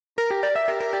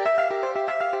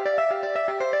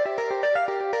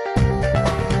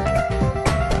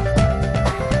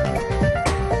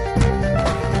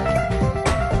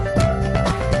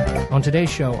On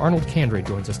today's show, Arnold Candray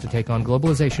joins us to take on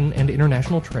globalization and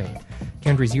international trade.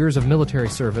 Candray's years of military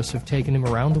service have taken him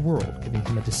around the world, giving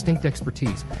him a distinct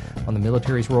expertise on the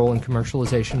military's role in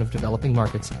commercialization of developing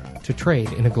markets to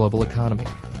trade in a global economy.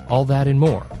 All that and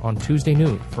more on Tuesday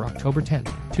noon for October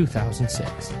 10th,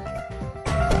 2006.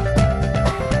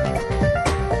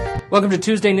 Welcome to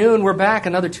Tuesday Noon. We're back,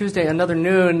 another Tuesday, another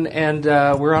noon, and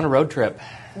we're on a road trip.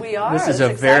 We are. This is a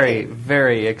very,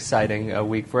 very exciting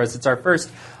week for us. It's our first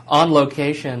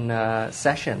on-location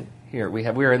session here.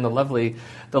 We're in the lovely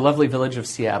village of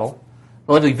Seattle,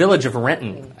 the lovely village of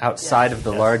Renton, outside of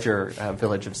the larger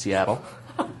village of Seattle.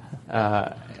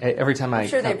 Every time I'm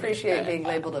sure they appreciate being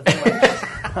labeled a village.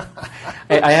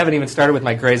 I haven't even started with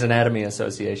my Grey's Anatomy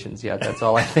associations yet. That's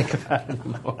all I think about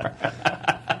anymore.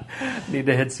 Need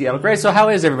to hit Seattle. Great. So how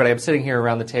is everybody? I'm sitting here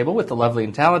around the table with the lovely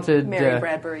and talented Mary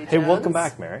Bradbury Jones. Hey, welcome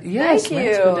back, Mary. Yes, thank you.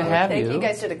 It's good to have you. Thank you. You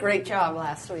guys did a great job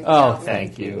last week. Oh, so.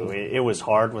 thank you. It was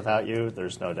hard without you.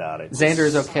 There's no doubt.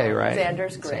 Xander's okay, right?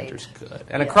 Xander's great. Xander's good.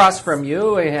 And across from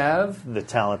you, we have the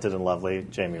talented and lovely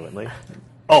Jamie Whitley.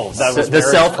 Oh, that was the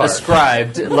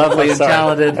self-ascribed, lovely and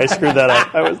talented. I screwed that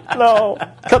up.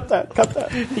 Cut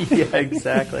that. Yeah,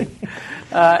 exactly.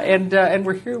 And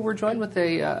we're here. We're joined with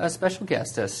a special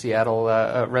guest, a Seattle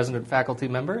resident faculty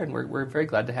member, and we're very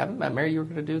glad to have him. Mary, you were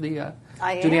going to do the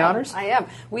honors. I am.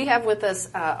 We have with us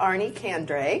Arnie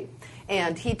Candray,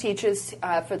 and he teaches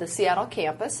for the Seattle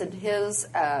campus, and his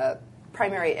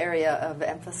primary area of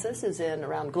emphasis is in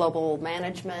around global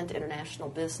management, international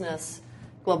business,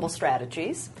 global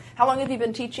strategies. How long have you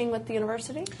been teaching with the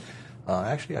university?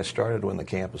 Actually, I started when the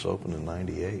campus opened in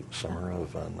 '98, summer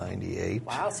of '98.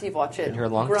 Wow, so you've watched it here a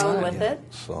long grown time. with it.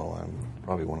 So I'm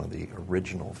probably one of the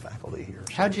original faculty here.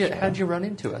 How'd you run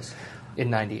into us in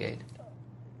 '98?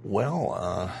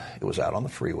 Well, it was out on the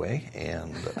freeway,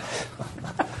 and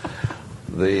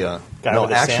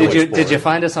did you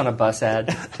find us on a bus ad?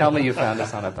 Tell me you found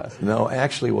us on a bus. No,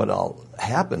 actually, what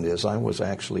happened is I was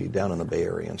actually down in the Bay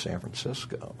Area in San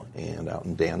Francisco and out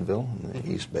in Danville in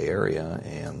the East Bay Area,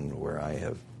 and where I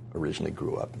have originally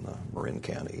grew up in the Marin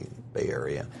County Bay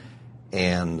Area.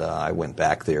 And I went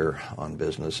back there on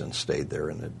business and stayed there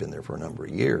and had been there for a number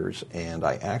of years. And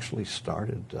I actually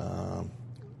started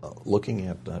looking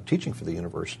at teaching for the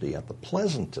university at the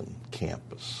Pleasanton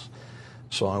campus.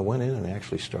 So I went in and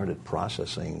actually started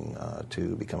processing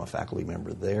to become a faculty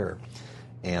member there.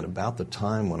 And about the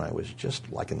time when I was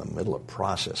just like in the middle of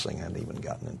processing, I hadn't even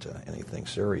gotten into anything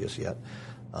serious yet,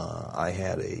 I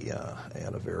had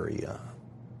a very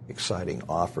exciting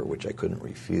offer, which I couldn't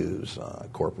refuse, a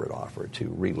corporate offer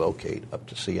to relocate up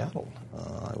to Seattle.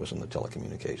 I was in the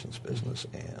telecommunications business,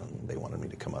 and they wanted me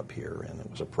to come up here, and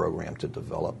it was a program to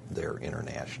develop their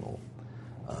international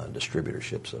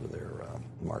distributorships of their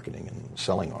marketing and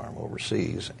selling arm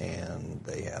overseas, and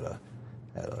they had a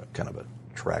kind of a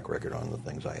track record on the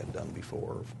things I had done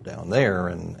before down there,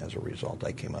 and as a result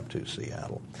I came up to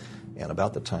Seattle. And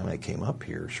about the time I came up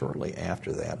here, shortly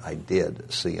after that, I did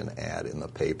see an ad in the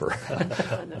paper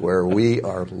where we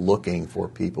are looking for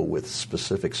people with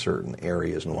specific certain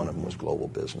areas, and one of them was global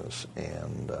business.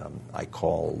 And I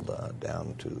called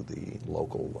down to the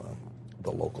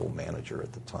local manager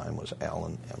at the time was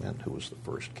Alan Emmett, who was the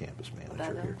first campus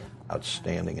manager here.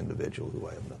 Outstanding individual who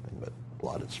I have nothing but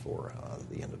plaudits for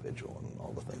the individual and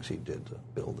all the things he did to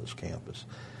build this campus.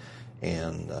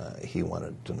 And he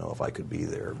wanted to know if I could be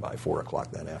there by 4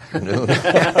 o'clock that afternoon.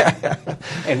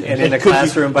 and in the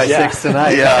classroom by 6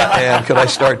 tonight. Yeah, and could I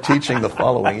start teaching the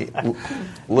following?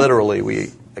 Literally,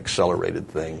 we accelerated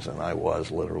things, and I was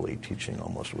literally teaching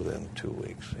almost within 2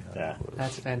 weeks. Yeah.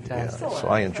 That's fantastic. Yeah, so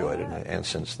I enjoyed it, and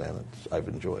since then I've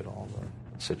enjoyed all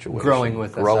the situations.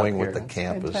 Growing with the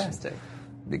campus. Fantastic.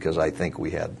 Because I think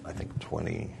we had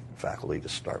 20 faculty to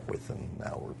start with, and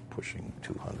now we're pushing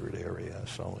 200 area,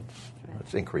 so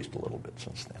it's increased a little bit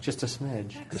since then. Just a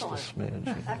smidge. Excellent. Just a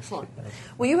smidge. Excellent.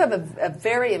 Well, you have a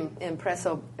very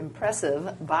impressive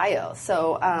bio,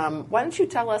 so why don't you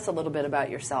tell us a little bit about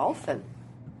yourself? And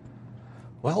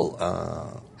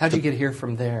Well, how'd you get here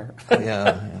from there?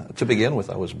 To begin with,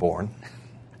 I was born.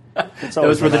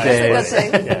 Those were the days.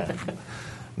 Yeah.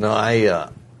 No, I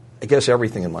guess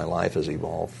everything in my life has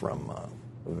evolved from a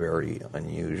very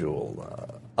unusual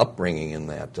upbringing in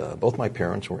that both my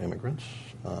parents were immigrants.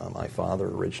 My father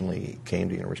originally came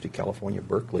to University of California,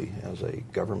 Berkeley, as a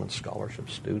government scholarship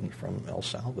student from El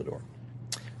Salvador.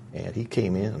 And he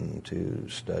came in to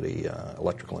study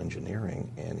electrical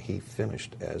engineering, and he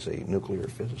finished as a nuclear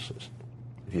physicist,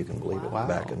 if you can believe it,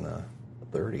 back in the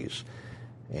 30s.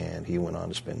 And he went on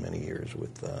to spend many years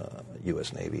with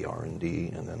U.S. Navy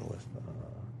R&D, and then with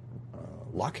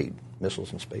Lockheed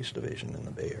Missiles and Space Division in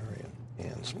the Bay Area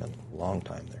and spent a long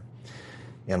time there.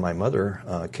 And my mother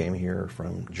came here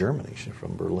from Germany. She's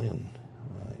from Berlin,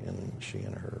 and she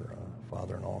and her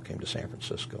father-in-law came to San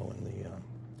Francisco in the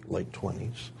late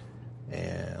 20s,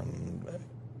 and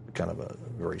kind of a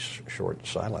very short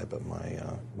sidelight, but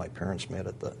my parents met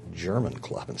at the German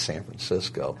Club in San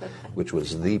Francisco, which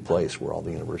was the place where all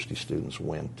the university students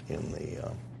went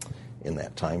in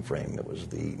that time frame. It was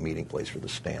the meeting place for the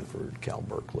Stanford, Cal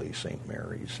Berkeley, St.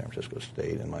 Mary's, San Francisco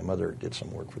State, and my mother did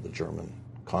some work for the German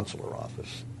consular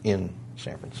office in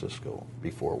San Francisco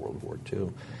before World War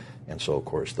II. And so, of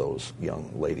course, those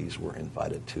young ladies were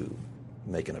invited to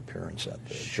make an appearance at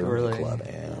the German Club,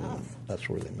 and that's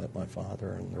where they met my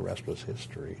father, and the rest was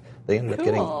history. They ended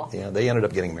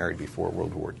up getting married before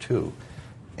World War II,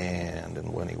 and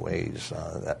in many ways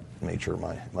that made sure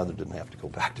my mother didn't have to go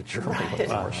back to Germany when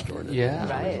the war started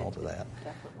as a result of that.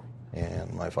 Definitely.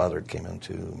 And my father came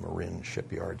into Marin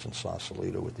shipyards in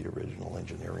Sausalito with the original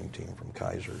engineering team from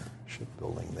Kaiser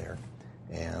Shipbuilding there,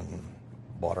 and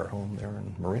bought our home there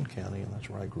in Marin County, and that's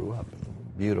where I grew up.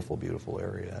 Beautiful, beautiful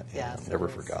area, and never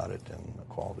forgot it. And the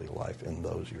quality of life in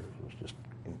those years was just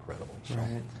incredible. So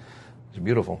it was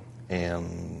beautiful.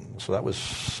 And so that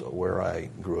was where I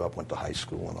grew up, went to high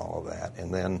school and all of that.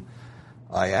 And then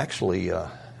I actually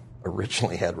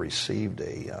originally had received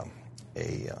a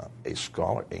Navy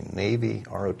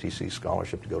ROTC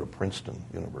scholarship to go to Princeton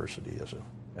University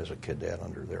as a cadet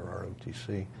under their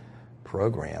ROTC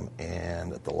program,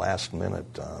 and at the last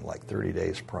minute, like 30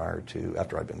 days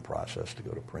after I'd been processed to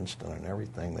go to Princeton and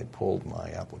everything, they pulled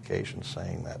my application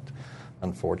saying that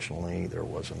unfortunately there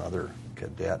was another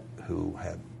cadet who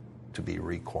had to be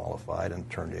requalified and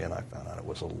turned in. I found out it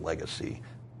was a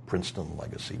Princeton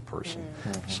legacy person.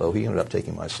 Mm-hmm. So he ended up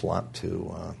taking my slot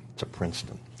to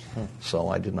Princeton. Mm-hmm. So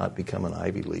I did not become an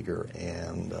Ivy Leaguer,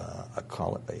 and a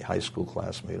high school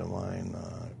classmate of mine,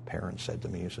 parents said to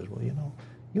me, he says, well,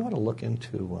 you ought to look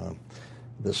into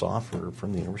this offer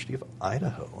from the University of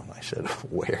Idaho. And I said,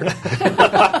 where?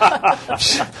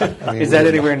 Is that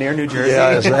anywhere near New Jersey?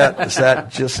 Yeah, is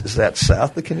that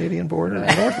south the Canadian border or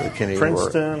north of the Canadian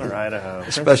Princeton border? or Idaho?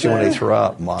 Especially when they throw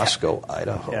out Moscow,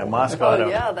 Idaho. Yeah, Moscow, Idaho.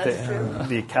 Yeah, that's true.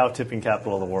 The cow tipping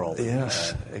capital of the world.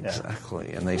 Yes, exactly.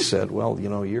 Yeah. And they said, well,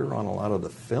 you're on a lot of the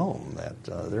film that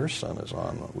their son is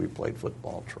on. We played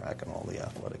football, track, and all the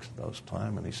athletics at those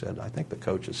times. And he said, I think the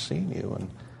coach has seen you.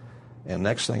 And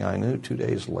next thing I knew, 2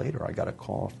 days later, I got a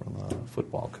call from a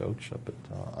football coach up at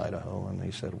Idaho, and he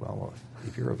said, well,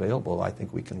 if you're available, I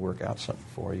think we can work out something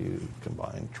for you,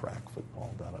 combine track,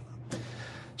 football, da-da-da.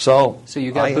 So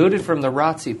you got booted from the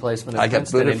ROTC placement at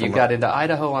Princeton, and you got into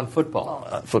Idaho on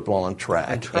football. Football and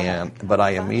track. But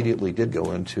I immediately did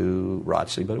go into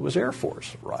ROTC, but it was Air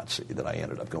Force ROTC that I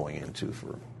ended up going into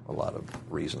for a lot of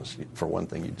reasons. For one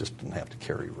thing, you just didn't have to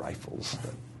carry rifles.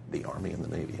 The Army and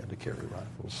the Navy had to carry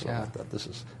rifles. So I thought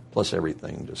plus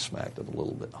everything just smacked of a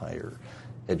little bit higher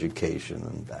education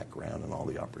and background, and all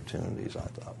the opportunities I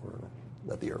thought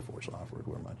that the Air Force offered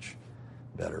were much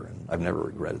better. And I've never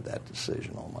regretted that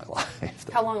decision all my life.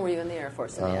 How long were you in the Air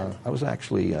Force in the end? I was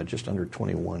actually just under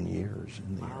 21 years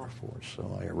in the Air Force.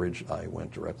 So I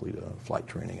went directly to flight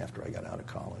training after I got out of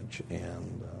college,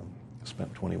 and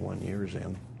spent 21 years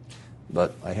in.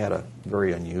 But I had a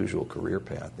very unusual career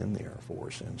path in the Air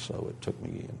Force, and so it took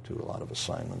me into a lot of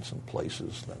assignments and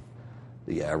places that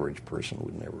the average person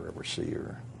would never ever see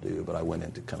or do. But I went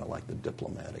into kind of like the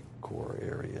diplomatic corps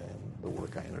area and the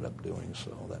work I ended up doing,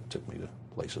 so that took me to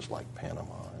places like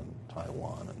Panama and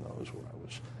Taiwan and those where I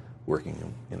was working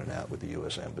in and out with the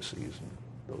U.S. embassies and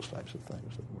those types of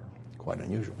things that were quite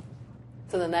unusual.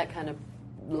 So then that kind of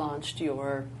launched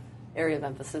your area of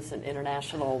emphasis in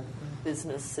international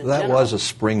business in That general. was a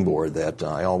springboard that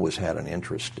I always had an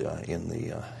interest in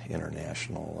the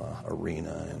international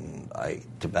arena. And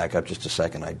to back up just a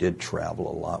second, I did travel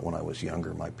a lot when I was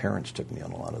younger. My parents took me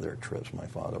on a lot of their trips. My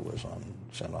father was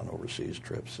sent on overseas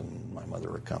trips, and my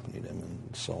mother accompanied him,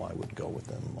 and so I would go with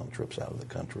them on trips out of the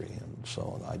country. And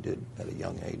so I did, at a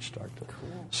young age, start to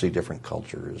see different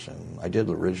cultures. And I did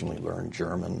originally learn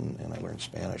German, and I learned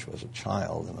Spanish as a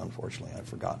child, and unfortunately I've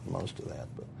forgotten most of that.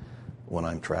 But when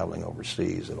I'm traveling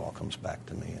overseas, it all comes back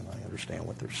to me, and I understand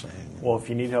what they're saying. Well, if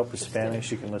you need help with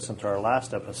Spanish, you can listen to our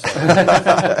last episode.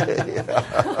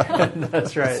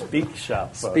 That's right. Speak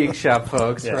Shop, folks. Speak Shop,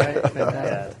 folks, right?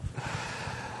 Yeah.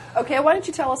 Okay, why don't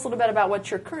you tell us a little bit about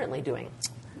what you're currently doing?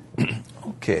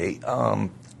 Okay.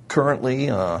 Currently,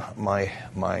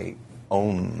 my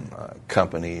own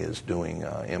company is doing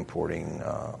importing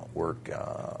work,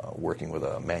 working with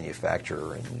a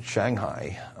manufacturer in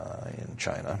Shanghai, in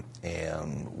China,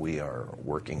 and we are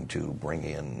working to bring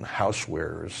in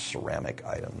housewares, ceramic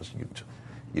items,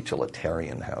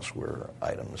 utilitarian houseware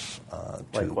items.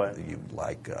 Like what?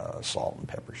 Like salt and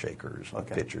pepper shakers, and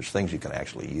Okay. pitchers, things you can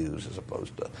actually use as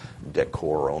opposed to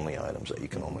decor-only items that you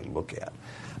can only look at.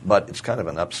 But it's kind of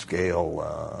an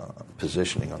upscale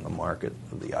positioning on the market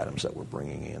of the items that we're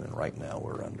bringing in, and right now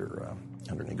we're under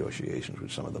negotiations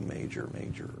with some of the major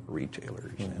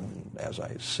retailers. Mm-hmm. And as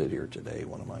I sit here today,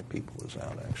 one of my people is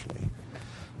out actually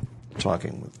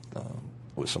talking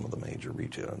with some of the major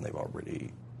retailers, and they've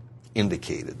already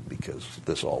indicated, because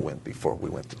this all went before we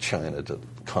went to China to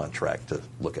contract to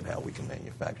look at how we can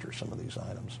manufacture some of these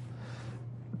items.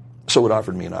 So it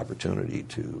offered me an opportunity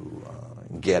to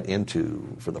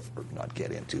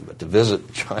to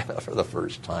visit China for the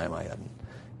first time. I hadn't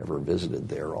ever visited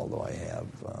there, although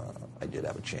I did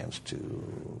have a chance to,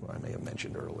 I may have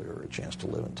mentioned earlier, a chance to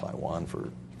live in Taiwan for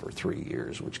 3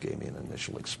 years, which gave me an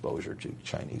initial exposure to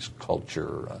Chinese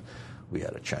culture. We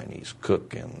had a Chinese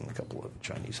cook and a couple of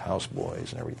Chinese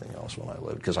houseboys and everything else when I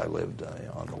lived, because I lived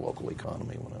on the local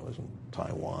economy when I was in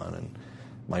Taiwan. And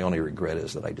my only regret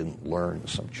is that I didn't learn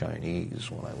some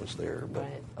Chinese when I was there, but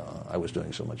Right. I was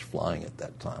doing so much flying at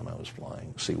that time. I was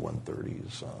flying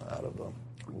C-130s out of a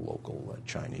local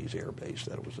Chinese air base.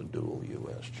 That was a dual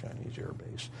U.S.-Chinese air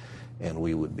base. And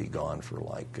we would be gone for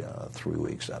like 3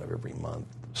 weeks out of every month,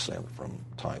 sent from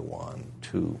Taiwan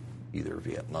to either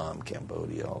Vietnam,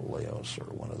 Cambodia, Laos, or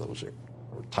one of those, or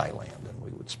Thailand, and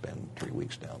we would spend 3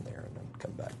 weeks down there and then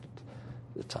come back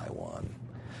to Taiwan.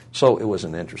 So it was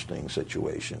an interesting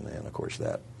situation, and of course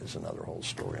that is another whole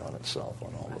story on itself,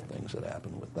 on all the things that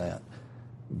happened with that.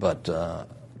 But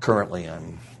currently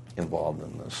I'm involved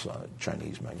in this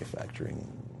Chinese manufacturing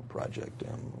project,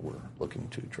 and we're looking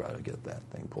to try to get that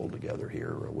thing pulled together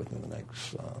here within the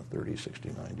next 30, 60,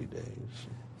 90 days.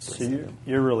 So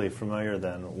you're really familiar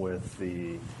then with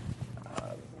the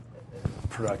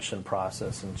production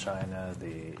process in China,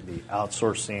 the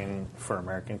outsourcing for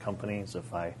American companies,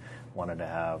 if I wanted to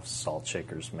have salt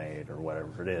shakers made or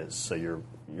whatever it is. So you're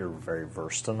very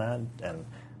versed in that and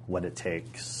what it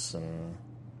takes. And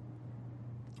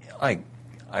I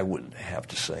would have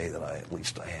to say that at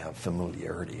least I have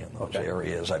familiarity in those Okay.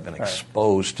 areas. I've been All right.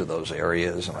 exposed to those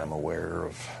areas, and I'm aware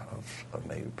of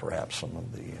maybe perhaps some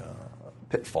of the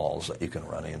pitfalls that you can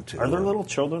run into. are there little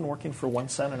children working for 1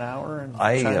 cent an hour in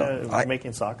I, China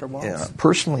making soccer balls? Yeah,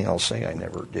 personally, I'll say I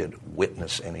never did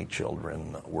witness any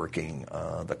children working.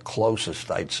 The closest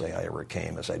I'd say I ever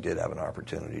came is I did have an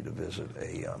opportunity to visit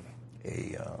a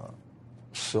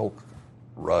silk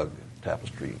rug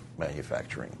tapestry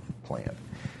manufacturing plant,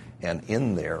 and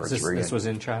in there This was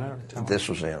in China? Or Taiwan? this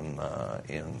was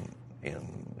in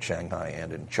Shanghai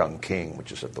and in Chongqing,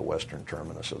 which is at the western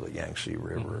terminus of the Yangtze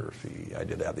River. I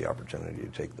did have the opportunity to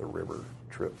take the river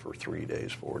trip for 3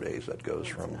 days, 4 days. That goes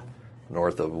from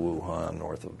north of Wuhan,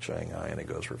 north of Shanghai, and it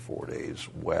goes for 4 days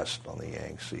west on the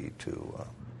Yangtze to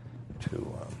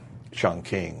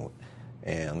Chongqing.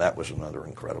 And that was another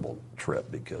incredible trip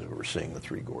because we were seeing the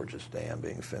Three Gorges Dam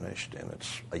being finished, and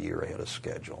it's a year ahead of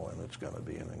schedule, and it's going to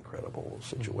be an incredible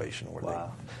situation where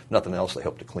Wow. nothing else, they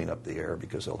hope to clean up the air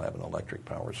because they'll have an electric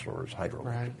power source, hydroelectric,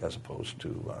 Right. as opposed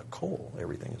to coal.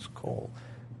 Everything is coal.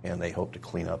 And they hope to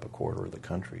clean up a quarter of the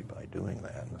country by doing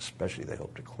that, and especially they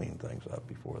hope to clean things up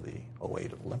before the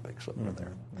 2008 Olympics up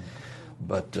there.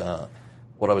 But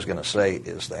what I was going to say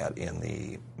is that in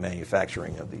the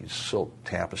manufacturing of these silk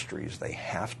tapestries, they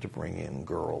have to bring in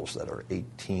girls that are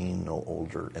 18, no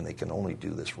older, and they can only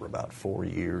do this for about 4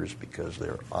 years because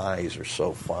their eyes are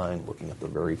so fine, looking at the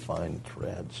very fine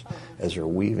threads as they're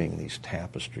weaving these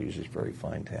tapestries, these very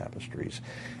fine tapestries.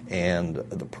 And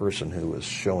the person who was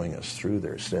showing us through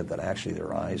there said that actually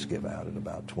their eyes give out at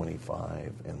about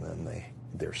 25, and then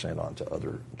they're sent on to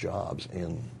other jobs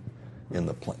in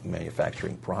the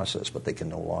manufacturing process, but they can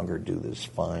no longer do this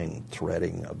fine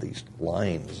threading of these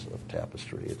lines of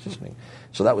tapestry. It's just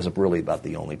so that was really about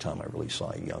the only time I really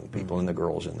saw young people, and the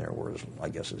girls in there were, I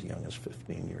guess, as young as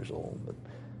 15 years old,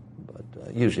 but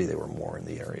usually they were more in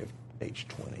the area of age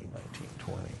 20, 19,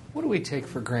 20. What do we take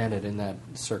for granted in that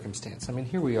circumstance? I mean,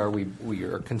 here we are, we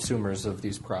are consumers of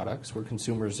these products, we're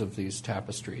consumers of these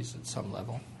tapestries at some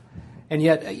level. And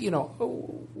yet,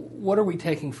 what are we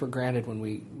taking for granted when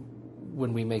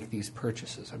we make these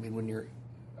purchases? I mean, when you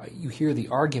hear the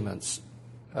arguments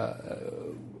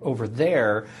over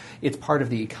there, it's part of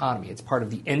the economy. It's part of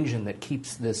the engine that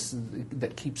keeps this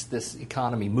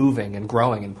economy moving and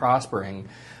growing and prospering.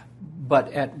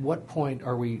 But at what point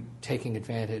are we taking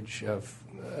advantage of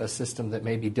a system that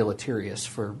may be deleterious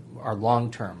for our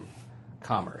long-term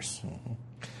commerce?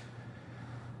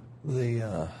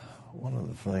 One of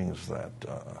the things that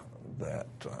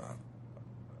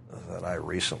I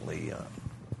recently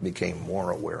became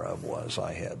more aware of was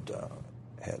I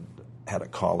had a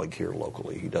colleague here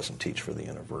locally. He doesn't teach for the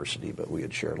university, but we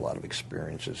had shared a lot of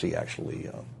experiences. He actually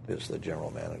is the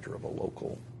general manager of a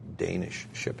local Danish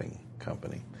shipping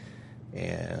company,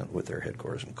 and with their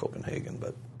headquarters in Copenhagen,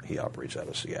 but he operates out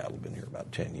of Seattle, been here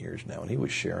about 10 years now, and he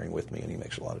was sharing with me, and he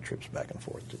makes a lot of trips back and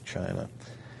forth to China.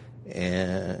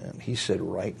 And he said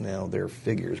right now their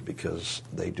figures, because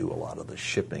they do a lot of the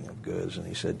shipping of goods, and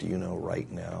he said, do you know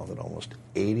right now that almost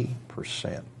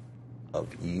 80% of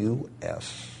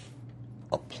U.S.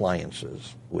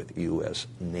 appliances with U.S.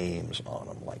 names on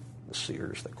them, like the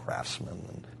Sears, the Craftsman,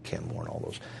 and Kenmore, and all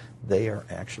those, they are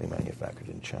actually manufactured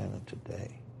in China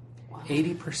today.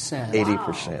 80%.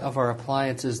 80% of our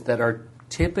appliances that are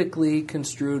typically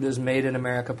construed as made in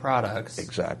America products.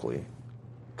 Exactly.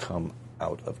 Come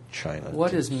out of China.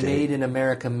 What today. does made in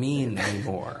America mean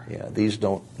anymore? Yeah, these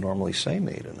don't normally say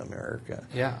made in America.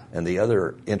 Yeah. And the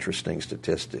other interesting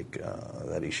statistic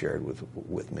that he shared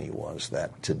with me was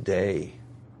that today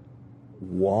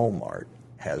Walmart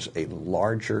has a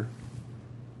larger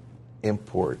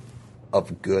import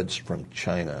of goods from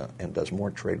China and does more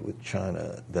trade with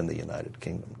China than the United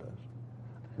Kingdom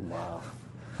does. Wow.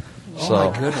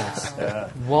 Oh, my goodness. Yeah.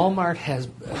 Walmart has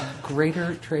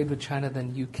greater trade with China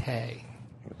than UK.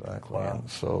 Exactly. Wow. And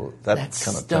so that That's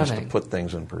kind of tends to stunning. put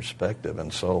things in perspective.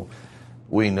 And so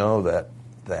we know that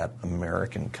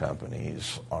American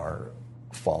companies are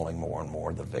falling more and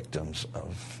more the victims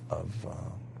of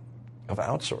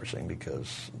outsourcing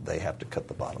because they have to cut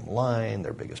the bottom line.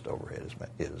 Their biggest overhead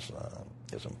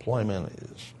is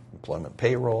employment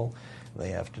payroll. They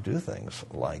have to do things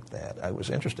like that. It was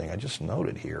interesting. I just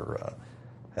noted here,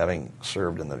 having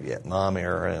served in the Vietnam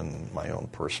era and my own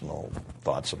personal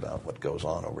thoughts about what goes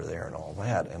on over there and all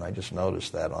that, and I just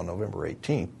noticed that on November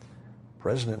 18th,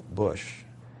 President Bush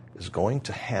is going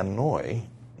to Hanoi,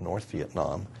 North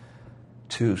Vietnam,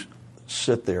 to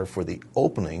sit there for the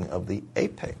opening of the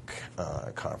APEC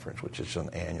conference, which is an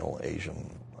annual Asian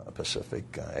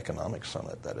Pacific Economic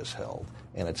Summit that is held,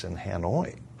 and it's in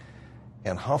Hanoi.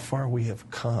 And how far we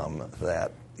have come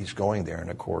that he's going there,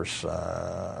 and of course,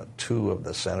 two of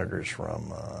the senators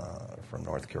from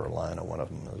North Carolina, one of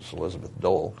them is Elizabeth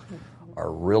Dole,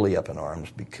 are really up in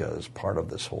arms because part of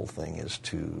this whole thing is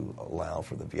to allow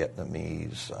for the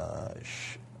Vietnamese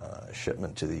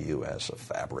shipment to the U.S. of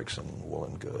fabrics and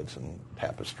woolen goods and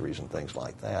tapestries and things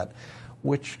like that,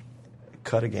 which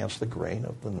cut against the grain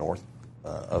of the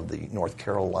North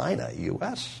Carolina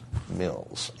U.S.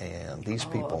 mills, and these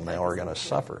people now are going to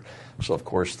suffer. So, of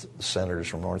course, the senators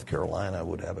from North Carolina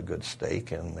would have a good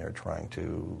stake, and they're trying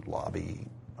to lobby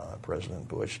President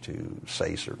Bush to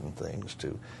say certain things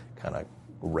to kind of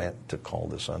to call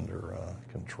this under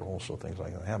control so things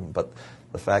like that happen. But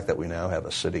the fact that we now have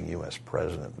a sitting U.S.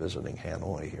 president visiting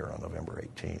Hanoi here on November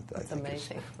 18th, I think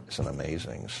is an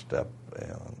amazing step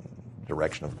in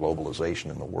direction of globalization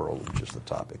in the world, which is the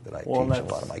topic that I teach in a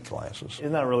lot of my classes.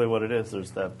 Isn't that really what it is?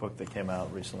 There's that book that came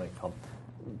out recently called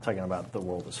talking about the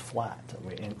world is flat.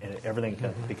 And everything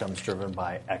becomes driven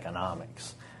by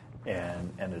economics.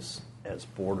 And as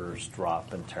borders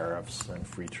drop and tariffs and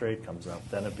free trade comes up,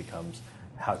 then it becomes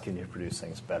how can you produce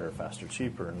things better, faster,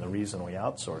 cheaper? And the reason we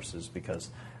outsource is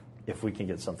because if we can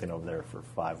get something over there for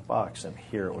 $5 and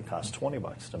here it would cost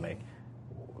 $20 to make,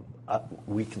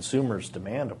 we consumers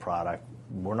demand a product.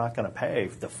 We're not going to pay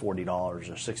the $40 or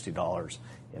 $60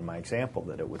 in my example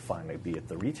that it would finally be at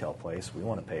the retail place. We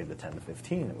want to pay the $10 to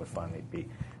 $15 it would finally be.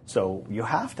 So you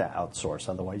have to outsource,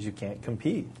 otherwise you can't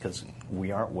compete because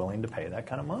we aren't willing to pay that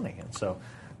kind of money. And so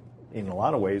in a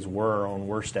lot of ways, we're our own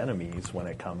worst enemies when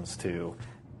it comes to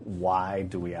why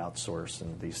do we outsource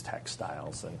in these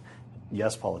textiles. And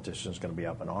yes, politicians are going to be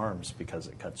up in arms because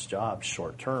it cuts jobs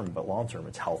short term, but long term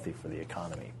it's healthy for the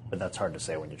economy. But that's hard to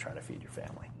say when you're trying to feed your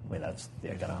family. I mean, that's the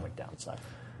economic downside.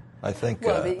 I think.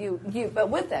 Well, but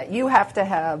with that, you have to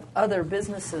have other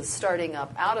businesses starting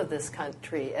up out of this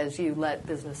country as you let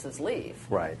businesses leave.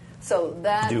 Right. So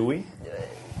that do we?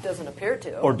 Doesn't appear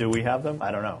to. Or do we have them?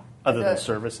 I don't know. Other than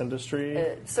service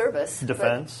industry, service,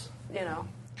 defense. But,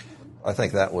 I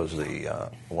think that was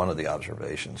one of the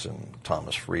observations in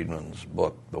Thomas Friedman's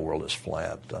book, The World is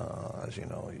Flat. As you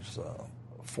know, he's a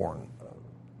foreign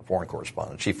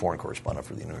correspondent, chief foreign correspondent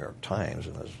for the New York Times,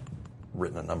 and has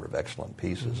written a number of excellent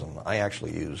pieces. And I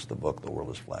actually use the book, The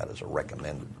World is Flat, as a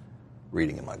recommended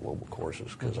reading in my global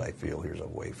courses because I feel here's a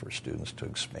way for students to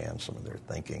expand some of their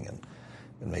thinking and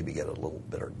maybe get a little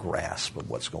better grasp of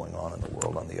what's going on in the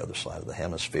world on the other side of the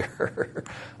hemisphere,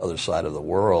 other side of the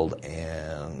world.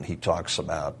 And he talks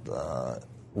about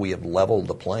we have leveled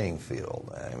the playing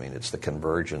field. I mean, it's the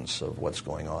convergence of what's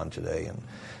going on today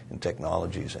in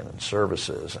technologies and in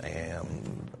services,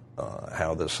 and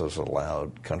how this has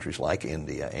allowed countries like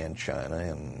India and China,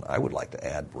 and I would like to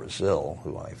add Brazil,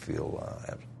 who I feel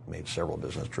have made several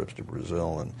business trips to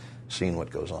Brazil and seen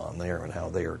what goes on there and how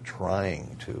they are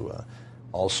trying to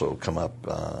also come up,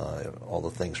 all the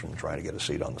things from trying to get a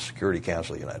seat on the Security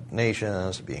Council of the United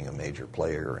Nations, being a major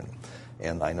player,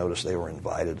 and I noticed they were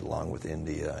invited along with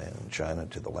India and China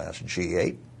to the last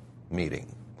G8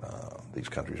 meeting. These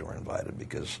countries were invited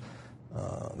because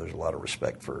there's a lot of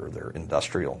respect for their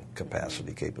industrial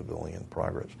capacity, capability, and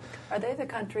progress. Are they the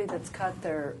country that's cut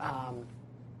their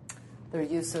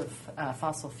use of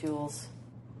fossil fuels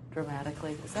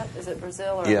dramatically? Is it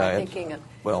Brazil, or am I thinking of?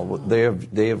 Well,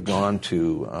 they have gone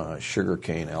to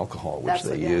sugarcane alcohol, which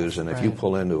they use, and if you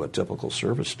pull into a typical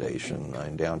service station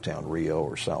in downtown Rio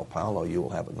or Sao Paulo, you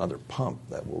will have another pump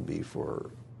that will be for,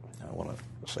 I want to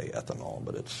say ethanol,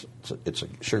 but it's a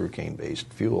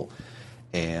sugarcane-based fuel,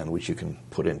 and which you can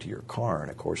put into your car,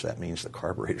 and of course that means the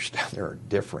carburetors down there are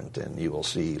different, and you will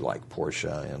see like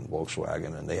Porsche and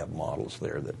Volkswagen, and they have models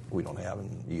there that we don't have in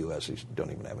the U.S., these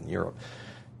don't even have in Europe.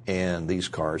 And these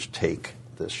cars take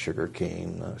this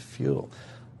sugarcane fuel.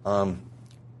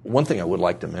 One thing I would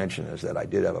like to mention is that I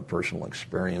did have a personal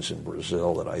experience in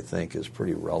Brazil that I think is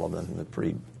pretty relevant and it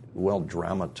pretty well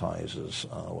dramatizes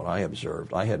what I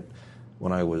observed.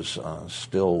 When I was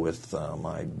still with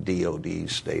my DOD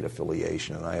state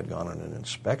affiliation, and I had gone on an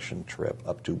inspection trip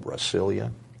up to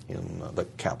Brasilia, in the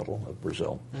capital of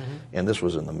Brazil, and this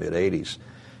was in the mid-'80s.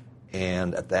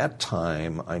 And at that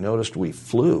time, I noticed we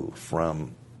flew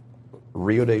from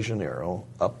Rio de Janeiro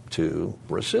up to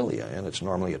Brasilia, and it's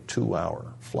normally a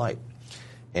 2-hour flight.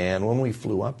 And when we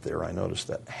flew up there, I noticed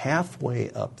that halfway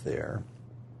up there,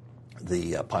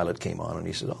 the pilot came on and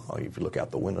he said, "Oh, if you look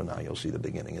out the window now, you'll see the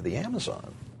beginning of the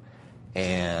Amazon."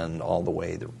 And all the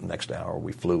way the next hour,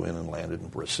 we flew in and landed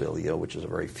in Brasilia, which is a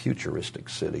very futuristic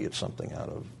city. It's something out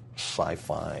of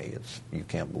sci-fi. You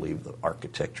can't believe the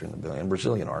architecture in the building. And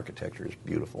Brazilian architecture is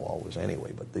beautiful always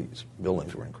anyway, but these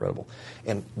buildings were incredible.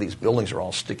 And these buildings are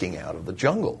all sticking out of the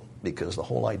jungle because the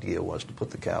whole idea was to put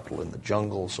the capital in the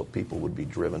jungle so people would be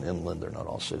driven inland. They're not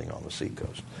all sitting on the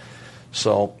seacoast.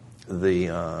 So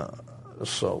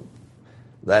so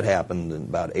that happened in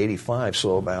about 85.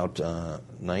 So about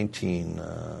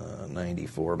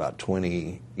 1994, about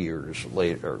 20 years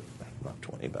later, not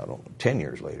 20, about 10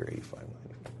 years later, 85,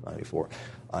 94,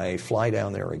 I fly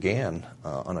down there again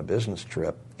on a business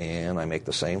trip, and I make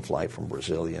the same flight from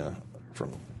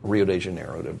Rio de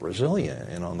Janeiro to Brasilia.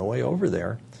 And on the way over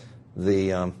there,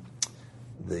 I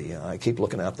keep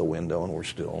looking out the window, and we're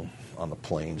still on the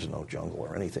plains, no jungle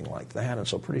or anything like that. And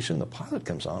so pretty soon the pilot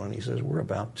comes on, and he says, "We're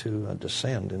about to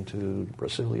descend into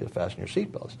Brasilia. Fasten your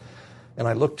seatbelts." And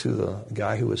I looked to the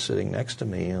guy who was sitting next to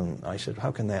me, and I said, "How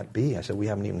can that be?" I said, "We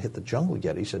haven't even hit the jungle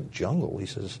yet." He said, "Jungle?" He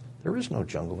says, "There is no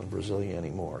jungle in Brasilia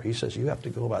anymore." He says, "You have to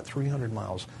go about 300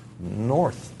 miles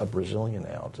north of Brasilia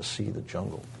now to see the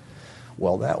jungle."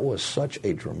 Well, that was such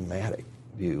a dramatic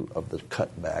view of the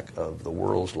cutback of the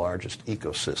world's largest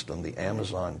ecosystem, the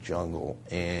Amazon jungle.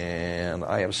 And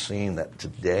I have seen that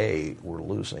today we're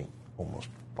losing almost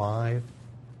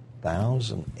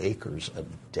 5,000 acres a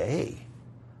day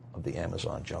of the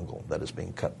Amazon jungle that is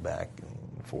being cut back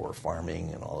for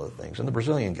farming and all the things. And the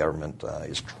Brazilian government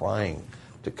is trying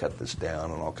to cut this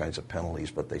down on all kinds of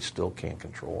penalties, but they still can't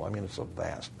control. I mean, it's a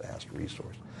vast, vast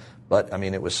resource. But, I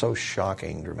mean, it was so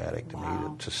shocking, dramatic to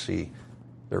me to see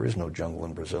there is no jungle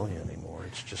in Brasilia anymore.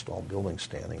 It's just all buildings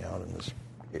standing out in this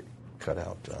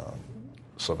cut-out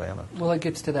savanna. Well, it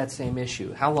gets to that same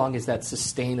issue. How long is that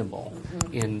sustainable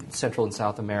in Central and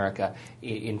South America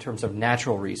in terms of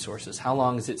natural resources? How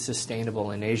long is it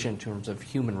sustainable in Asia in terms of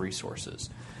human resources,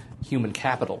 human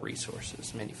capital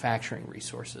resources, manufacturing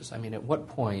resources? I mean, at what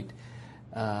point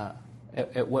does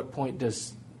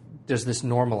this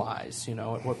normalize? You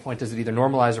know, at what point does it either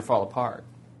normalize or fall apart?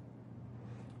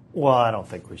 Well, I don't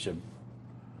think we should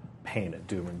paint it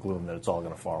doom and gloom that it's all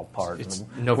going to fall apart. It's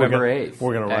November 8th.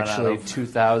 We're going to run out of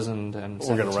 2017.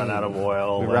 We're going to run out of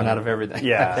oil. We run out of everything.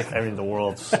 Yeah, I mean the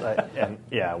world's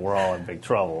we're all in big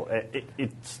trouble.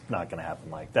 It's not going to happen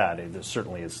like that. There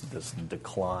certainly is this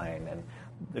decline, and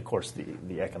of course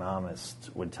the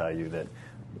economists would tell you that.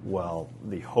 Well,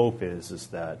 the hope is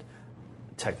that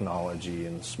technology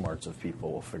and the smarts of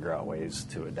people will figure out ways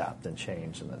to adapt and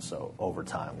change, and then so over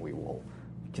time we will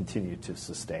continue to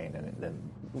sustain, and then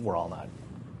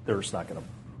they're just not going to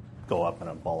go up in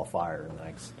a ball of fire in the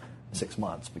next 6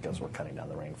 months because we're cutting down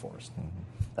the rainforest.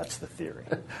 Mm-hmm. That's the theory.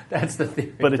 That's the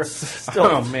theory. But it's still...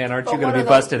 Oh, man, aren't you going to be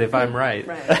busted if I'm right?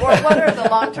 Right. Or what are the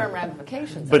long-term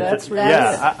ramifications? But it's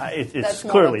it's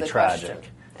clearly tragic.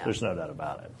 Question. Yeah. There's no doubt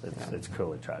about it. It's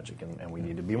clearly tragic, and we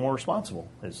need to be more responsible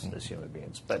as human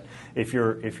beings. But if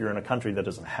you're in a country that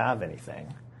doesn't have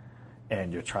anything,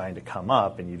 and you're trying to come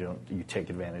up, and you take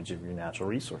advantage of your natural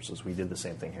resources. We did the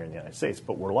same thing here in the United States,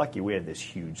 but we're lucky we had this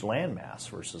huge landmass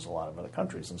versus a lot of other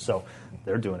countries, and so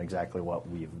they're doing exactly what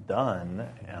we've done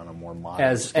on a more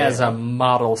modern scale. As a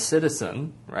model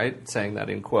citizen, right? Saying that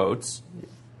in quotes,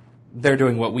 they're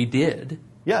doing what we did.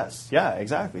 Yes, yeah,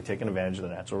 exactly, taking advantage of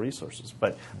the natural resources.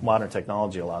 But modern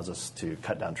technology allows us to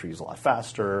cut down trees a lot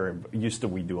faster. Used to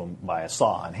we do them by a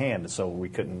saw on hand, so we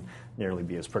couldn't nearly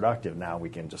be as productive. Now we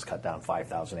can just cut down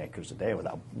 5,000 acres a day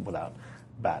without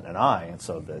batting an eye, and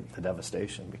so the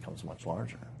devastation becomes much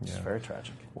larger. It's very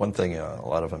tragic. One thing a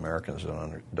lot of Americans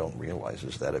don't realize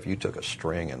is that if you took a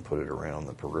string and put it around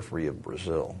the periphery of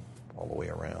Brazil, all the way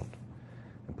around,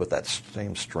 and put that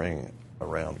same string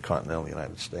around continental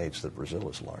United States, that Brazil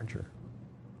is larger.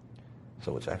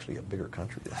 So it's actually a bigger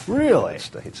country than the Really? United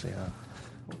States, yeah.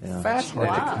 It's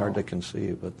Fascinating. hard to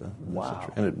conceive, but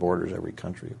and it borders every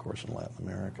country, of course, in Latin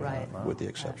America, Right. with the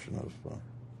exception of...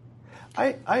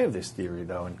 I have this theory,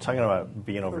 though, and talking about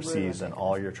being overseas and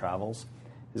all your travels,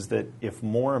 is that if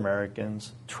more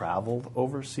Americans traveled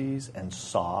overseas and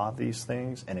saw these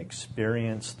things and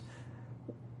experienced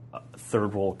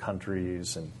third world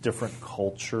countries and different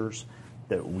cultures,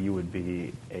 that we would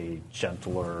be a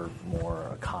gentler, more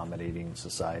accommodating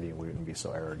society, and we wouldn't be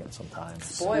so arrogant sometimes.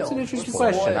 Spoiled. That's an interesting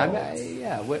Spoiled.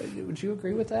 question. Would you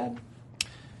agree with that?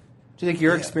 Do you think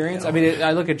your experience? I mean,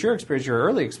 I look at your experience, your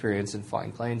early experience in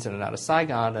flying planes in and out of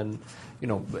Saigon, and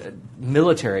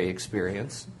military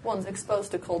experience. One's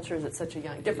exposed to cultures at such a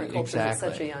different cultures at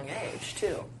such a young age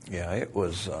too. Yeah, it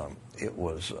was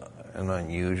an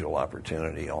unusual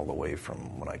opportunity all the way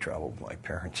from when I traveled with my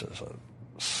parents as a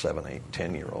 7, 8,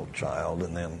 10-year-old child,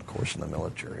 and then, of course, in the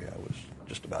military, I was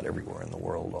just about everywhere in the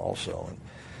world also.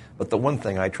 But the one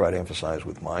thing I try to emphasize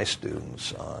with my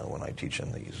students when I teach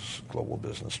in these global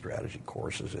business strategy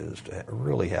courses is to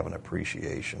really have an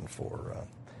appreciation for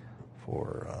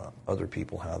other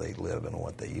people, how they live, and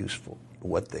what they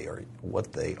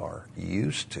are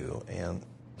used to, and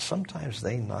sometimes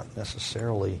they not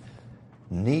necessarily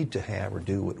need to have or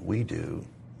do what we do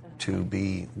to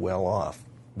be well off,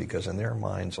 because in their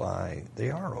mind's eye they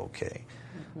are okay.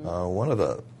 One of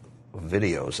the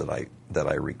videos that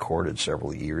I recorded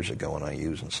several years ago and I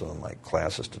use in some of my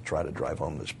classes to try to drive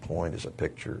home this point is a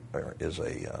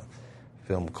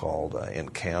film called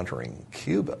Encountering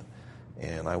Cuba.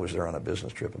 And I was there on a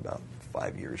business trip about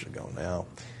 5 years ago now.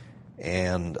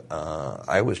 And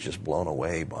I was just blown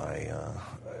away by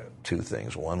two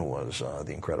things. One was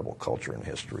the incredible culture and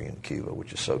history in Cuba,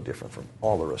 which is so different from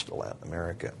all the rest of Latin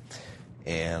America.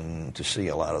 And to see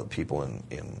a lot of the people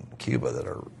in Cuba that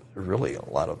are really a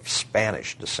lot of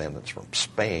Spanish descendants from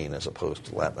Spain as opposed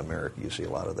to Latin America. You see a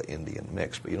lot of the Indian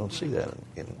mix, but you don't see that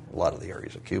in a lot of the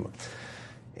areas of Cuba.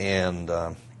 And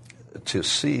to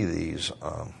see these...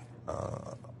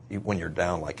 when you're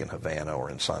down like in Havana or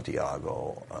in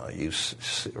Santiago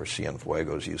or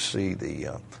Cienfuegos, you see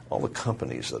all the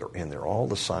companies that are in there, all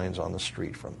the signs on the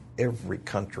street from every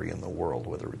country in the world,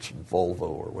 whether it's Volvo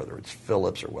or whether it's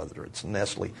Philips or whether it's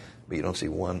Nestle, but you don't see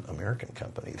one American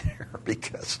company there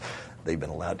because they've been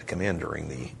allowed to come in during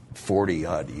the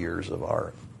 40-odd years of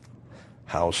our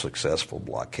how successful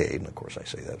blockade, and of course I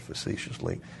say that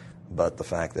facetiously, but the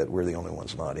fact that we're the only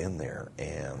ones not in there,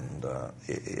 and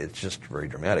it's just very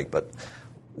dramatic. But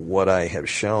what I have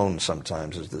shown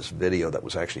sometimes is this video that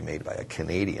was actually made by a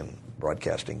Canadian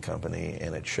broadcasting company,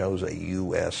 and it shows a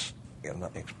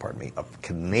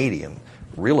Canadian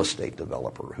real estate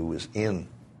developer who is in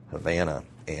Havana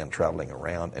and traveling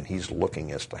around, and he's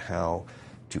looking as to how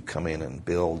to come in and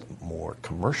build more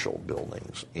commercial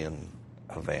buildings in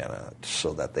Havana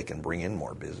so that they can bring in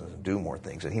more business and do more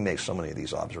things. And he makes so many of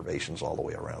these observations all the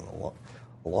way around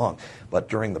along. But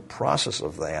during the process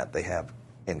of that, they have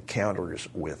encounters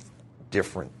with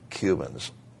different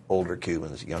Cubans, older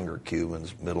Cubans, younger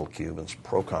Cubans, middle Cubans,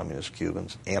 pro-communist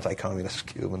Cubans, anti-communist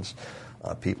Cubans,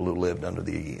 people who lived under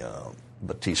the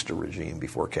Batista regime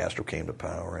before Castro came to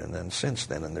power, and then since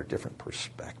then, and their different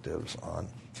perspectives on.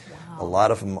 A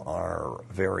lot of them are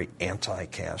very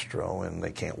anti-Castro, and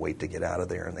they can't wait to get out of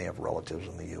there, and they have relatives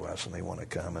in the U.S. and they want to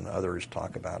come, and others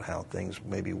talk about how things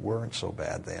maybe weren't so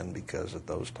bad then because at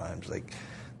those times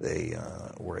they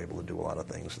were able to do a lot of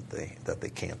things that they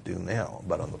can't do now.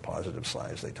 But on the positive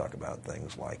side, they talk about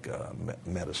things like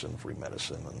medicine, free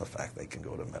medicine, and the fact they can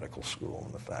go to medical school,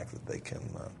 and the fact that they can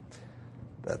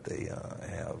that they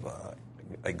have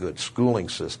a good schooling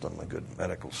system, a good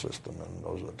medical system, and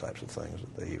those are the types of things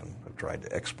that they even have tried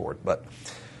to export. But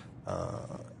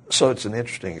so it's an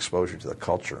interesting exposure to the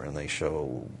culture, and they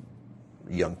show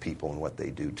young people and what they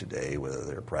do today, whether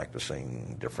they're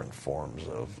practicing different forms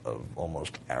of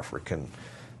almost African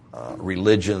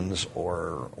religions,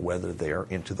 or whether they're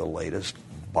into the latest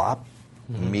bop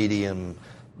medium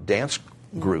dance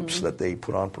groups that they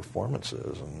put on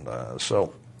performances. And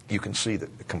so you can see the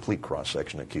complete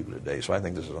cross-section of Cuba today. So I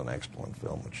think this is an excellent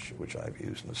film, which I've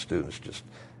used. And the students just,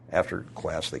 after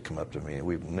class, they come up to me, and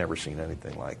we've never seen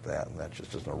anything like that, and that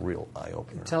just is a real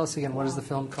eye-opener. Tell us again, what is the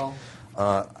film called?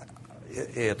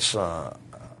 It's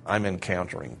I'm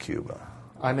Encountering Cuba.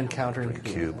 I'm Encountering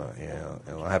Cuba, yeah.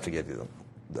 And I'll have to get you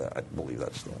I believe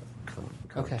that's the current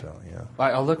okay. title, yeah.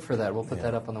 I'll look for that. We'll put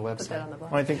that up on the website. Put that on the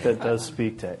blog. Well, I think that does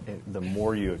speak to the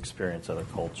more you experience other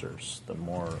cultures, the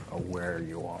more aware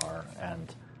you are.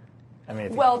 And I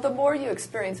mean, Well, the more you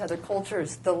experience other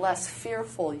cultures, the less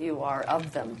fearful you are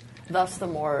of them. Thus, the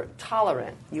more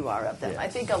tolerant you are of them. Yes. I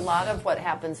think a lot of what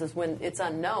happens is when it's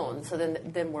unknown, so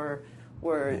then we're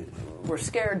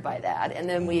scared by that, and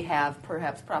then we have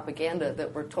perhaps propaganda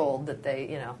that we're told that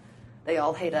they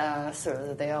all hate us,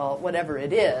 or they all whatever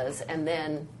it is, and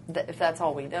then if that's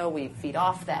all we know, we feed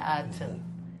off that. And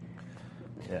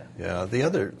Yeah. The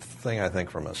other thing I think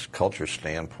from a culture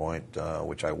standpoint,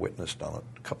 which I witnessed on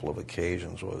a couple of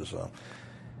occasions, was,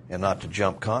 and not to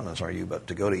jump continents, but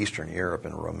to go to Eastern Europe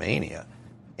and Romania,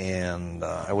 and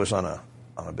I was on a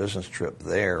business trip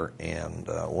there, and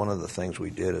one of the things we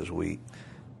did is we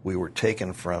were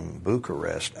taken from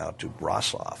Bucharest out to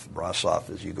Brasov. Brasov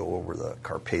is you go over the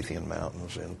Carpathian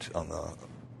Mountains on the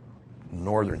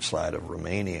northern side of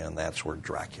Romania, and that's where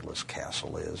Dracula's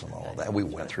castle is and all of that. We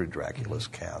went through Dracula's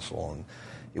castle, and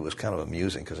it was kind of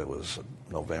amusing because it was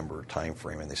November time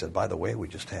frame, and they said, by the way, we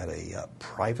just had a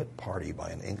private party by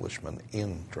an Englishman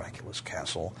in Dracula's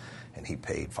castle, and he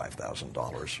paid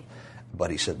 $5,000. But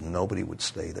he said nobody would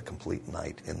stay the complete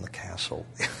night in the castle.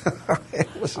 It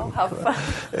was how fun.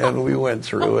 And we went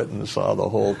through it and saw the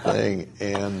whole thing.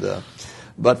 And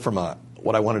but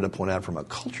what I wanted to point out from a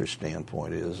culture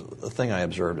standpoint is the thing I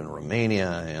observed in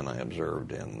Romania and I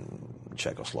observed in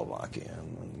Czechoslovakia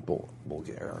and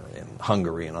Bulgaria and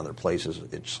Hungary and other places,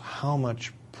 it's how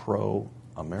much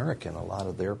pro-American a lot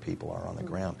of their people are on the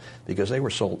ground, because they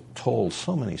were told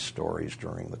so many stories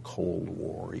during the Cold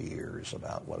War years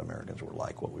about what Americans were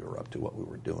like, what we were up to, what we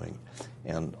were doing,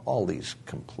 and all these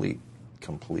complete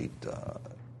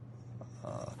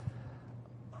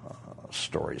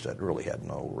stories that really had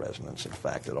no resonance in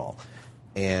fact at all.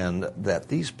 And that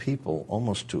these people,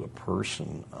 almost to a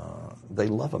person, they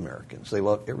love Americans. They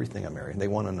love everything American. They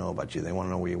want to know about you. They want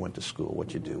to know where you went to school,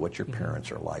 what you do, what your parents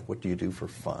are like, what do you do for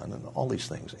fun, and all these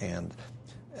things. And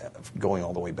going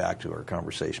all the way back to our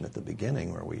conversation at the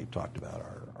beginning where we talked about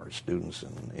our students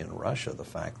in Russia, the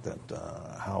fact that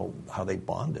how they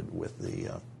bonded with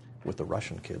the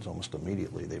Russian kids almost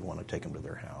immediately. They'd want to take them to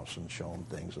their house and show them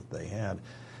things that they had.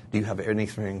 Do you have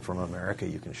anything from America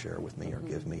you can share with me or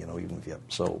give me? Even if you have.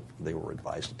 So they were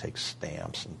advised to take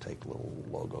stamps and take little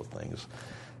logo things.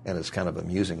 And it's kind of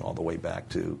amusing all the way back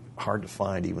to hard to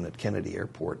find, even at Kennedy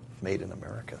Airport, made in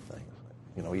America things.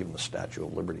 Even the Statue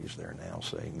of Liberty is there now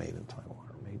saying made in Taiwan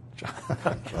or made.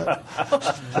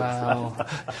 Wow.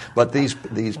 But these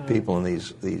people and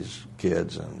these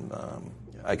kids, and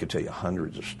I could tell you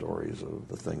hundreds of stories of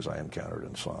the things I encountered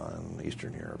and saw in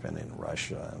Eastern Europe and in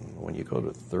Russia. And when you go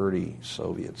to 30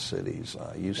 Soviet cities,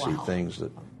 you see things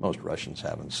that most Russians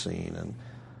haven't seen. And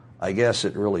I guess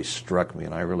it really struck me,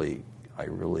 and I really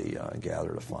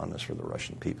gathered a fondness for the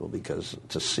Russian people, because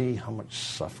to see how much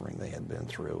suffering they had been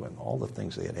through and all the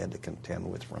things they had to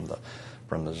contend with, from the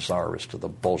Tsarists to the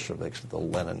Bolsheviks to the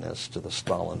Leninists to the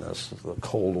Stalinists to the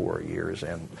Cold War years,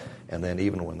 and then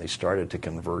even when they started to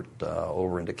convert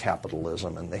over into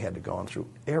capitalism, and they had to go on through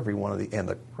every one of and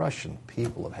the Russian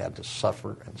people have had to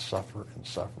suffer and suffer and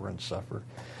suffer and suffer.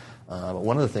 But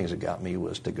one of the things that got me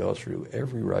was to go through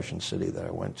every Russian city that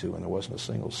I went to, and there wasn't a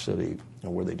single city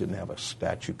where they didn't have a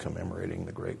statue commemorating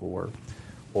the Great War,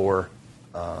 or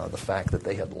the fact that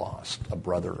they had lost a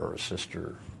brother or a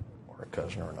sister or a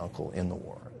cousin or an uncle in the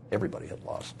war. Everybody had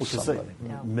lost somebody.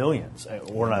 Millions.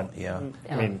 We're not. Yeah.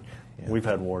 I mean, we've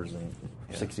had wars in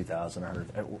 60,000,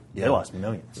 100. They lost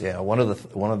millions. Yeah. One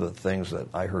of the things that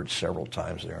I heard several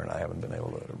times there, and I haven't been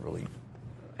able to really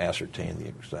ascertain the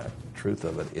exact truth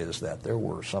of it, is that there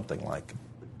were something like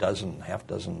half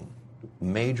dozen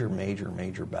major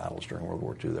battles during World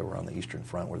War II that were on the Eastern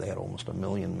Front where they had almost 1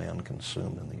 million men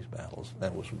consumed in these battles.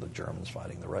 That was the Germans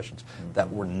fighting the Russians.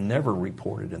 That were never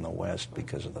reported in the West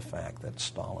because of the fact that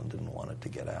Stalin didn't want it to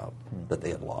get out, that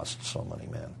they had lost so many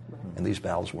men. And these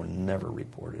battles were never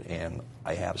reported. And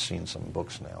I have seen some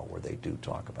books now where they do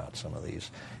talk about some of these.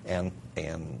 And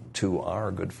to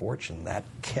our good fortune, that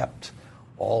kept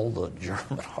all the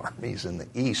German armies in the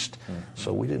East,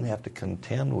 so we didn't have to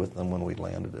contend with them when we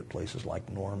landed at places like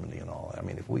Normandy and all that. I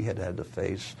mean, if we had to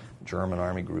face German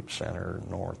Army Group Center,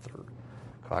 North, or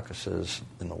Caucasus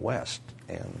in the West,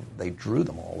 and they drew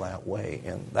them all that way,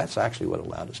 and that's actually what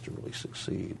allowed us to really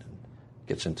succeed. And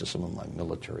gets into some of my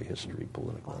military history,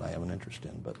 political, that I have an interest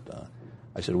in, but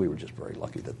I said we were just very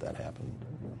lucky that happened.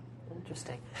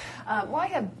 Interesting. Well, I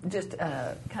have just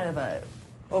kind of a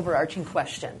overarching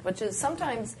question, which is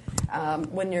sometimes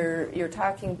when you're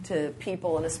talking to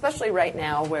people, and especially right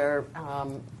now where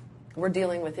we're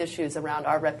dealing with issues around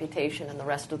our reputation in the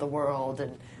rest of the world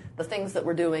and the things that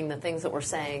we're doing, the things that we're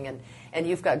saying, and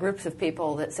you've got groups of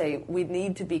people that say we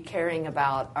need to be caring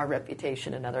about our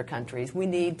reputation in other countries. We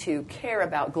need to care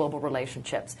about global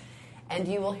relationships. And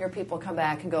you will hear people come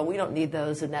back and go, we don't need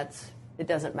those, and it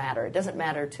doesn't matter. It doesn't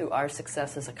matter to our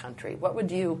success as a country. What would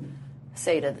you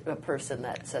say to a person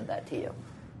that said that to you?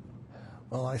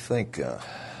 Well, I think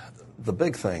the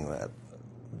big thing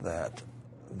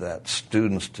that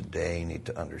students today need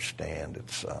to understand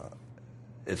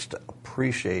it's to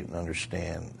appreciate and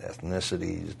understand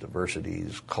ethnicities,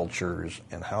 diversities, cultures,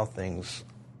 and how things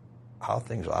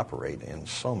operate in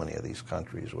so many of these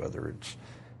countries, whether it's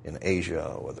in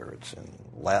Asia, whether it's in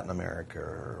Latin America,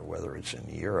 or whether it's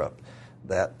in Europe.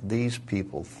 That these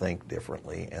people think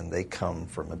differently and they come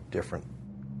from a different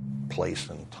place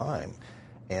and time.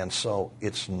 And so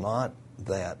it's not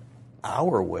that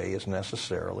our way is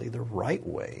necessarily the right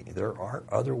way. There are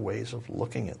other ways of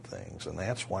looking at things, and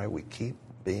that's why we keep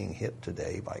being hit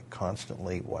today by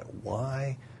constantly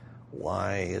why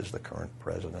is the current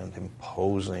president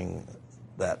imposing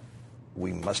that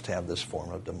we must have this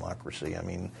form of democracy? I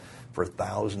mean, for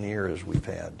 1,000 years, we've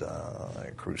had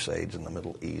crusades in the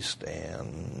Middle East,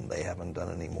 and they haven't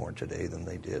done any more today than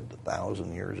they did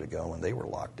 1,000 years ago, and they were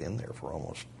locked in there for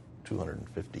almost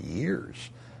 250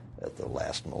 years at the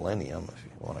last millennium, if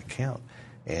you want to count.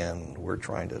 And we're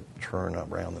trying to turn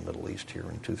around the Middle East here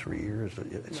in 2-3 years.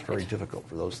 It's very difficult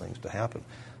for those things to happen.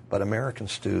 But American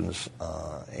students,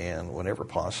 and whenever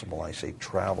possible, I say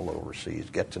travel overseas,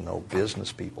 get to know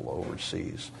business people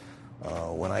overseas.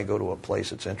 When I go to a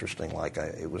place, it's interesting, like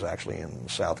it was actually in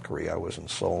South Korea. I was in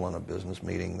Seoul in a business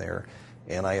meeting there,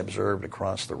 and I observed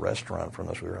across the restaurant from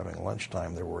us, we were having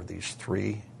lunchtime, there were these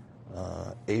 3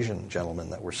 Asian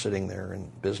gentlemen that were sitting there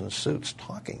in business suits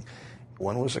talking.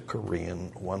 One was a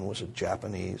Korean, one was a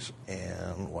Japanese,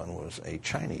 and one was a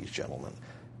Chinese gentleman.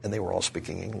 And they were all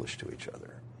speaking English to each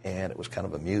other. And it was kind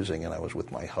of amusing, and I was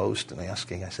with my host and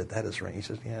asking, I said, that is right. He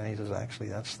says, yeah, he says, actually,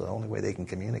 that's the only way they can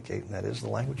communicate, and that is the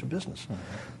language of business. Mm-hmm.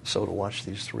 So to watch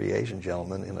these 3 Asian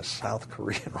gentlemen in a South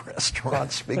Korean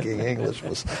restaurant speaking English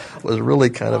was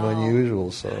really kind of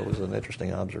unusual. So it was an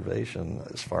interesting observation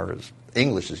as far as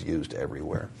English is used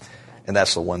everywhere. And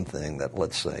that's the one thing that,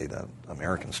 let's say, that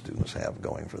American students have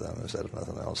going for them, is that if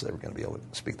nothing else, they're going to be able to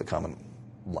speak the common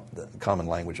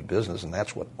language of business, and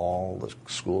that's what all the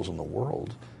schools in the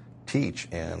world teach.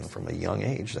 And from a young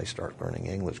age, they start learning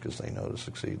English because they know to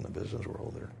succeed in the business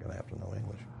world, they're going to have to know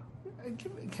English.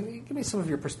 Can you give me some of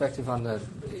your perspective on the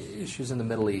issues in the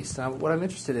Middle East? What I'm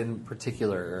interested in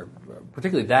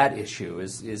particularly that issue,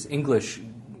 is English,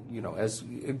 as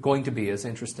going to be as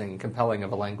interesting and compelling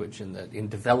of a language in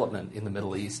development in the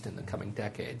Middle East in the coming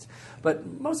decades. But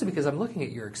mostly because I'm looking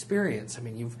at your experience. I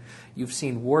mean, you've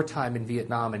seen wartime in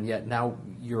Vietnam, and yet now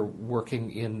you're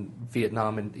working in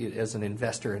Vietnam as an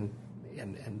investor and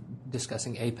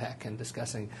discussing APEC and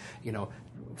discussing,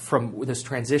 from this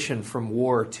transition from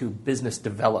war to business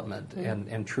development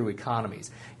and true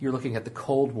economies. You're looking at the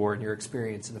Cold War and your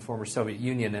experience in the former Soviet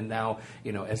Union, and now,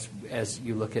 as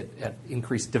you look at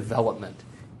increased development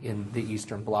in the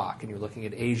Eastern Bloc, and you're looking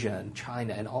at Asia and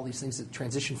China and all these things that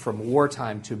transition from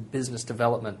wartime to business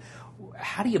development.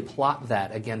 How do you plot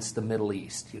that against the Middle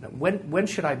East? When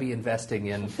should I be investing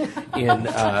in an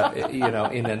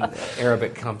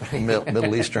Arabic company?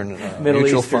 Middle Eastern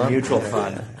mutual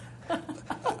fund.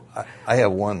 I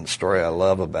have one story I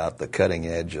love about the cutting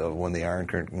edge of when the Iron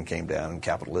Curtain came down and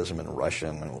capitalism in Russia,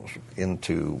 and I was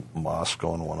into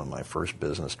Moscow on one of my first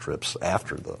business trips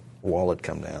after the wall had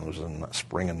come down. It was in the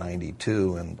spring of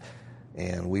 '92,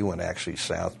 and we went actually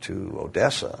south to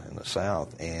Odessa in the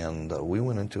south, and we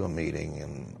went into a meeting,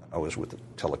 and I was with the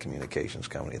telecommunications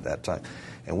company at that time,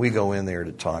 and we go in there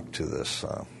to talk to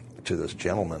this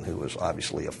gentleman who was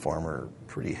obviously a former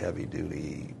pretty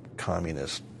heavy-duty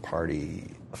Communist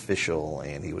Party official,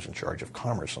 and he was in charge of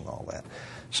commerce and all that.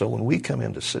 So when we come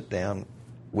in to sit down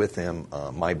with him,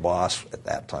 my boss at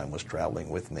that time was traveling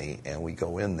with me, and we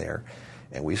go in there,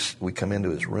 and we come into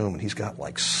his room, and he's got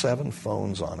like 7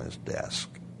 phones on his desk,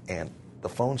 and the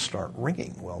phones start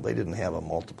ringing. Well, they didn't have a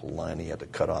multiple line. He had to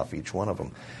cut off each one of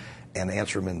them and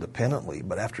answer them independently.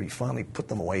 But after he finally put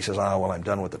them away, he says, well, I'm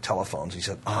done with the telephones. He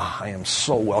said, I am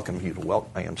so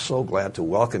I am so glad to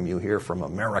welcome you here from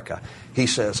America. He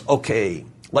says, okay,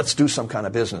 let's do some kind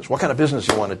of business. What kind of business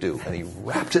do you want to do? And he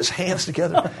wrapped his hands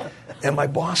together. And my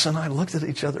boss and I looked at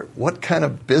each other. What kind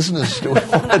of business do we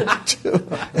want to do?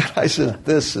 And I said,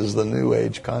 this is the new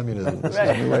age communism. This is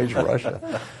the new age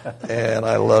Russia. And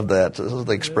I love that. This is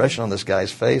the expression on this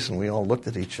guy's face. And we all looked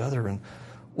at each other and,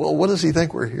 well, what does he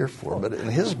think we're here for? But in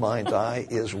his mind's eye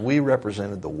is we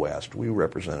represented the West. We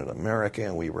represented America,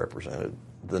 and we represented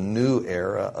the new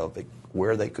era of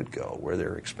where they could go, where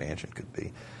their expansion could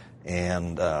be.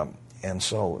 And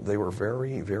so they were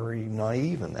very, very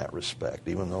naive in that respect,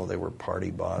 even though they were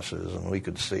party bosses, and we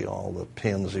could see all the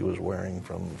pins he was wearing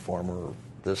from former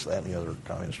this, that, and the other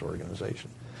communist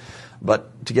organization.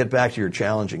 But to get back to your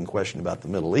challenging question about the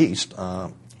Middle East,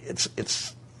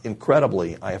 it's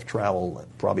incredibly, I have traveled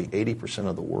probably 80%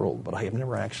 of the world, but I have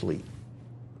never actually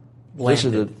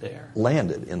landed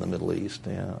in the Middle East,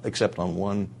 except on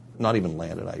one, not even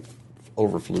landed. I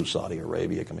overflew Saudi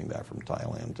Arabia coming back from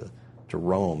Thailand to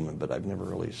Rome, but I've never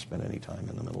really spent any time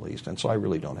in the Middle East. And so I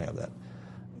really don't have that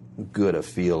good a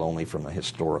feel, only from a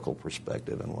historical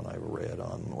perspective and what I've read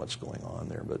on what's going on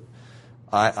there. But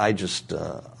I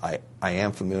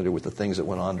am familiar with the things that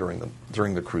went on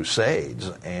during the Crusades,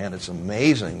 and it's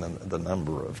amazing the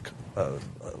number of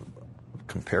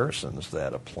comparisons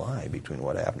that apply between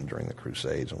what happened during the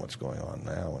Crusades and what's going on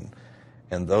now.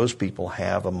 And those people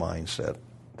have a mindset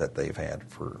that they've had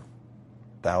for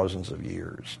thousands of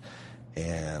years,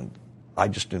 and I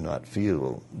just do not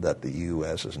feel that the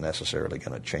U.S. is necessarily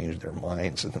going to change their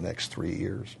minds in the next 3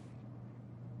 years.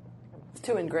 It's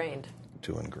too ingrained.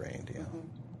 Yeah.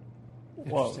 Mm-hmm.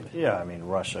 Well, yeah, I mean,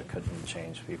 Russia couldn't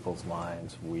change people's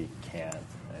minds. We can't.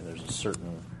 And there's a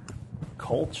certain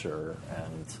culture,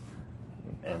 and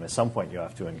at some point you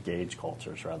have to engage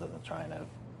cultures rather than trying to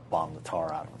bomb the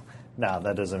tar out of them. Now,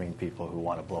 that doesn't mean people who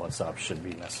want to blow us up should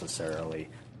be necessarily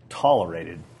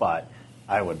tolerated, but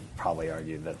I would probably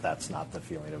argue that that's not the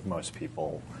feeling of most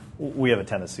people. We have a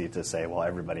tendency to say, well,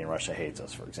 everybody in Russia hates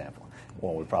us, for example.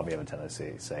 Well, we probably have a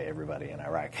tendency to say everybody in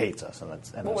Iraq hates us. And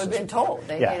we've been told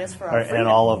they hate us for our freedom. And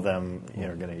all of them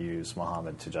are going to use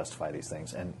Muhammad to justify these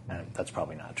things, and that's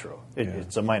probably not true.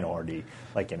 It's a minority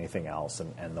like anything else,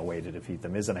 and the way to defeat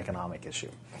them is an economic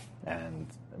issue, and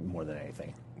more than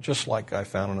anything. Just like I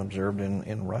found and observed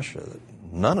in Russia, that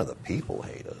none of the people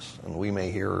hate us. And we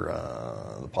may hear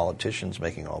the politicians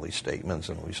making all these statements,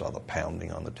 and we saw the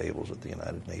pounding on the tables at the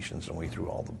United Nations, and we threw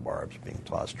all the barbs being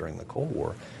tossed during the Cold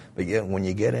War. But yet when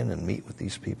you get in and meet with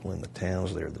these people in the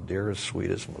towns, they're the dearest,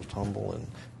 sweetest, most humble and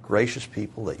gracious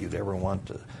people that you'd ever want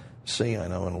to see. I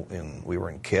know we were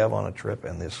in Kiev on a trip,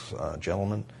 and this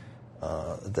gentleman,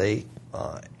 they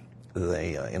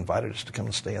invited us to come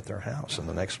and stay at their house. And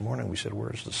the next morning we said,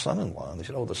 where's the son-in-law? And they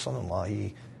said, the son-in-law,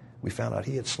 we found out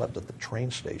he had slept at the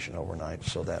train station overnight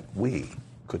so that we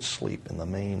could sleep in the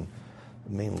main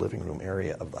living room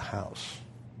area of the house.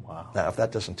 Wow. Now, if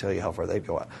that doesn't tell you how far they'd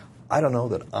go, I don't know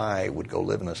that I would go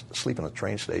sleep in a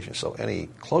train station, so any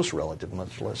close relative,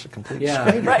 much less a complete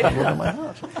stranger, right. would live in my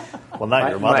house. Well, not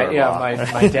your mother-in-law.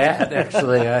 My dad,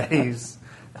 actually, he's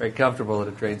very comfortable at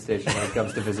a train station when it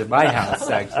comes to visit my house,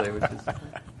 actually, which is...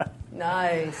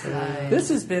 Nice. This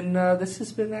has been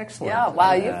excellent. Yeah,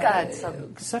 wow, you've got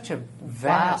such a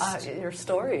vast your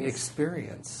stories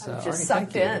experience. I'm just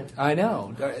sucked in. I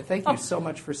know. Thank you so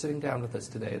much for sitting down with us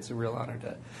today. It's a real honor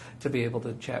to be able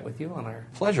to chat with you on our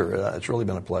pleasure. It's really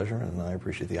been a pleasure, and I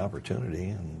appreciate the opportunity.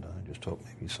 And I just hope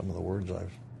maybe some of the words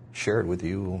I've shared with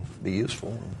you will be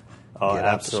useful. Oh,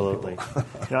 absolutely.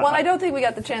 Well, I don't think we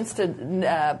got the chance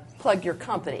to plug your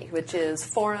company, which is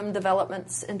Forum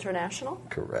Developments International.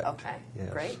 Correct. Okay,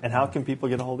 yes. Great. And how can people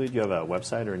get a hold of you? Do you have a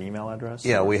website or an email address?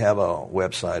 Yeah, we have a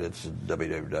website. It's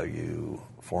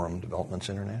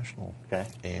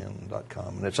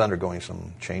www.forumdevelopmentsinternational.com. And it's undergoing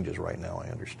some changes right now, I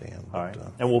understand. All right.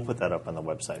 And we'll put that up on the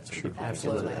website so people can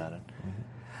Absolutely. get to that.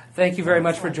 Thank you very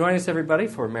much for joining us, everybody,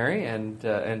 for Mary and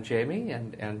Jamie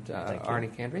and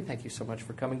Arnie Candray. Thank you so much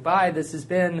for coming by. This has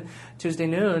been Tuesday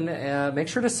Noon. Make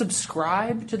sure to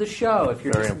subscribe to the show. If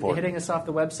you're just hitting us off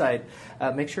the website,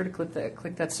 make sure to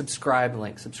click that subscribe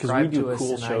link. Subscribe to us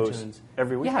cool in shows iTunes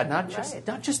every week. Yeah, not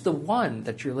just the one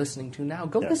that you're listening to now.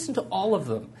 Go listen to all of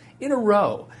them in a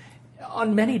row.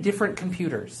 On many different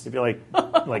computers. It'd be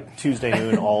like Tuesday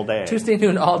Noon all day. Tuesday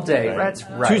Noon all day. Right. That's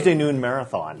right. Tuesday Noon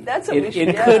marathon. That's what we should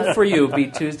It could for you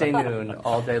be Tuesday Noon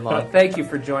all day long. Thank you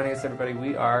for joining us, everybody.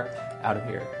 We are out of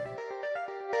here.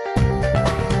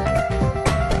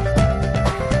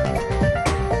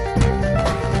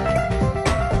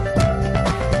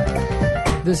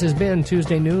 This has been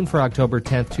Tuesday Noon for October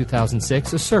 10th,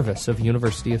 2006, a service of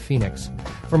University of Phoenix.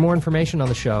 For more information on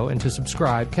the show and to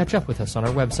subscribe, catch up with us on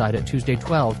our website at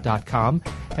Tuesday12.com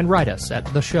and write us at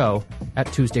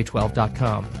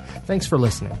theshow@Tuesday12.com. Thanks for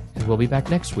listening, and we'll be back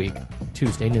next week,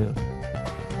 Tuesday Noon.